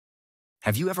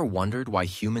Have you ever wondered why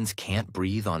humans can't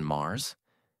breathe on Mars?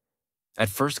 At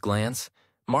first glance,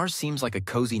 Mars seems like a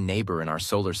cozy neighbor in our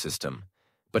solar system,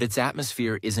 but its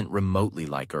atmosphere isn't remotely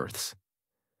like Earth's.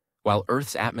 While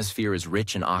Earth's atmosphere is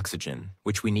rich in oxygen,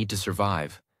 which we need to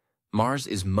survive, Mars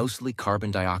is mostly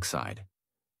carbon dioxide,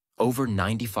 over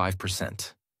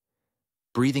 95%.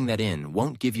 Breathing that in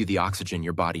won't give you the oxygen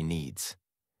your body needs.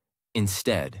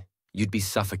 Instead, you'd be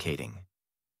suffocating.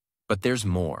 But there's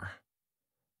more.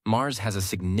 Mars has a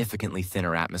significantly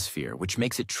thinner atmosphere, which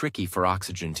makes it tricky for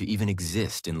oxygen to even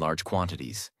exist in large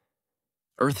quantities.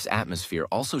 Earth's atmosphere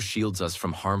also shields us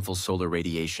from harmful solar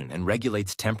radiation and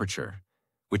regulates temperature,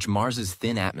 which Mars's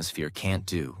thin atmosphere can't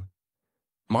do.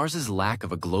 Mars's lack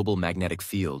of a global magnetic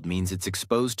field means it's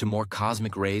exposed to more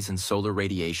cosmic rays and solar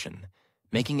radiation,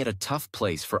 making it a tough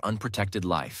place for unprotected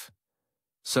life.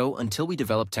 So, until we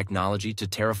develop technology to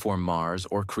terraform Mars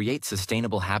or create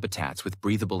sustainable habitats with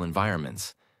breathable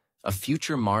environments, a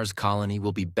future Mars colony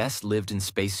will be best lived in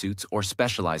spacesuits or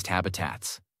specialized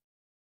habitats.